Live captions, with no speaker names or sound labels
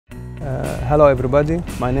Hello everybody,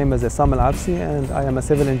 my name is Issam EL-Absi and I am a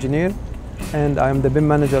civil engineer and I am the BIM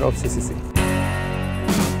manager of CCC.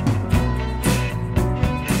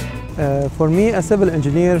 For me, a civil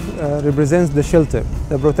engineer represents the shelter,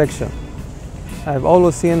 the protection. I've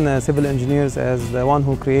always seen civil engineers as the one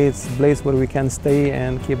who creates a place where we can stay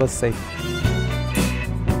and keep us safe.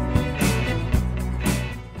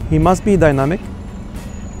 He must be dynamic.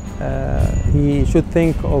 He should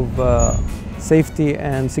think of safety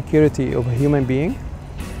and security of a human being.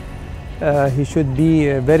 He should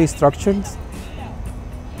be very structured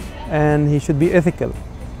and he should be ethical.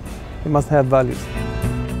 He must have values.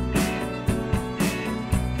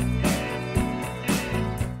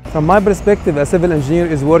 From my perspective, a civil engineer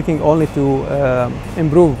is working only to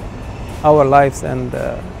improve our lives and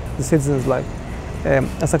the citizens' life.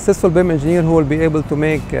 A successful BIM engineer who will be able to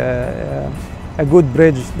make a good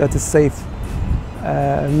bridge that is safe,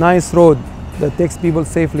 a nice road that takes people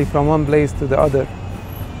safely from one place to the other,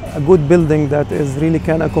 a good building that really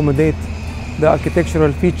can accommodate the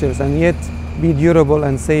architectural features and yet be durable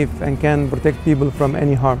and safe and can protect people from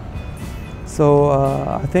any harm. So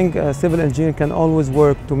I think a civil engineer can always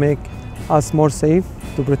work to make us more safe,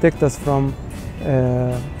 to protect us from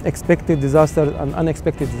expected disasters and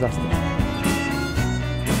unexpected disasters.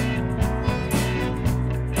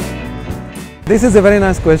 This is a very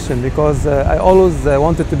nice question because I always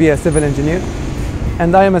wanted to be a civil engineer,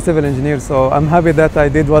 and I am a civil engineer, so I'm happy that I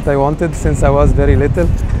did what I wanted since I was very little.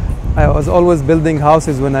 I was always building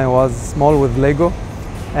houses when I was small with Lego,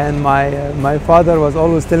 and my father was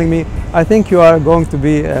always telling me, I think you are going to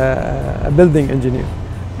be a building engineer.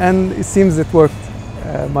 And it seems it worked,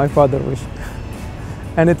 my father's wish.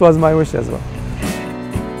 And it was my wish as well.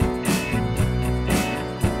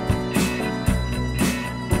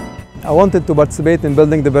 I wanted to participate in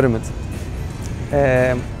building the pyramids.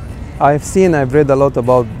 I've read a lot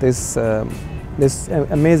about this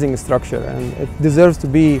amazing structure, and it deserves to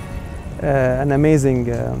be an amazing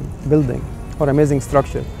building or amazing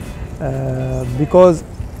structure because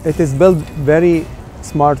it is built very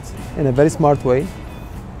smart, in a very smart way.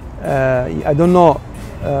 I don't know,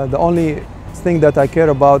 the only thing that I care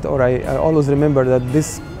about, or I always remember, that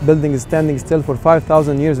this building is standing still for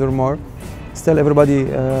 5,000 years or more. Still everybody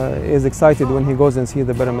is excited when he goes and sees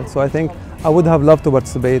the pyramid. So I think I would have loved to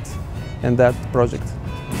participate in that project.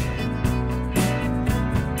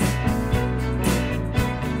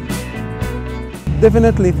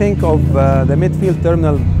 Definitely think of the midfield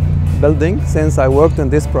terminal building, since I worked on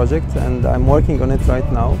this project and I'm working on it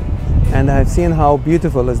right now. And I've seen how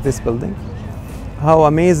beautiful is this building, how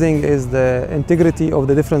amazing is the integrity of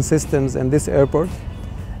the different systems in this airport.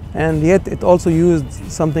 And yet it also used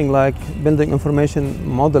something like building information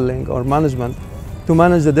modeling or management to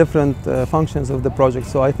manage the different functions of the project.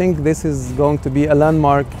 So I think this is going to be a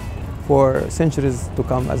landmark for centuries to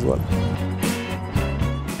come as well.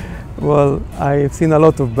 Well, I've seen a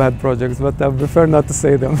lot of bad projects, but I prefer not to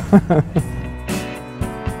say them.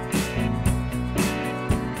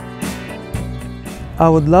 I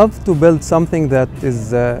would love to build something that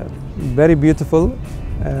is very beautiful,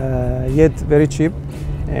 yet very cheap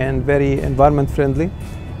and very environment friendly,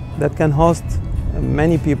 that can host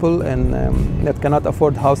many people and that cannot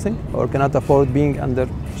afford housing or cannot afford being under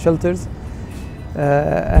shelters.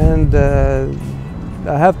 I'm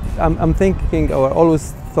thinking, or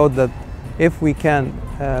always thought, that if we can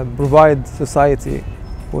provide society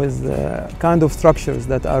with kind of structures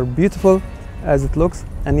that are beautiful as it looks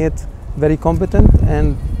and yet very competent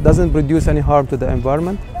and doesn't produce any harm to the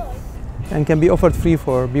environment and can be offered free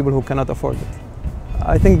for people who cannot afford it,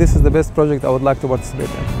 I think this is the best project I would like to participate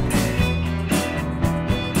in.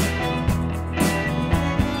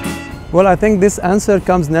 Well, I think this answer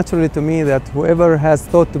comes naturally to me, that whoever has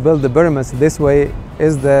thought to build the pyramids this way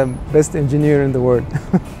is the best engineer in the world.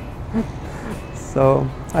 So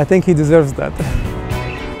I think he deserves that.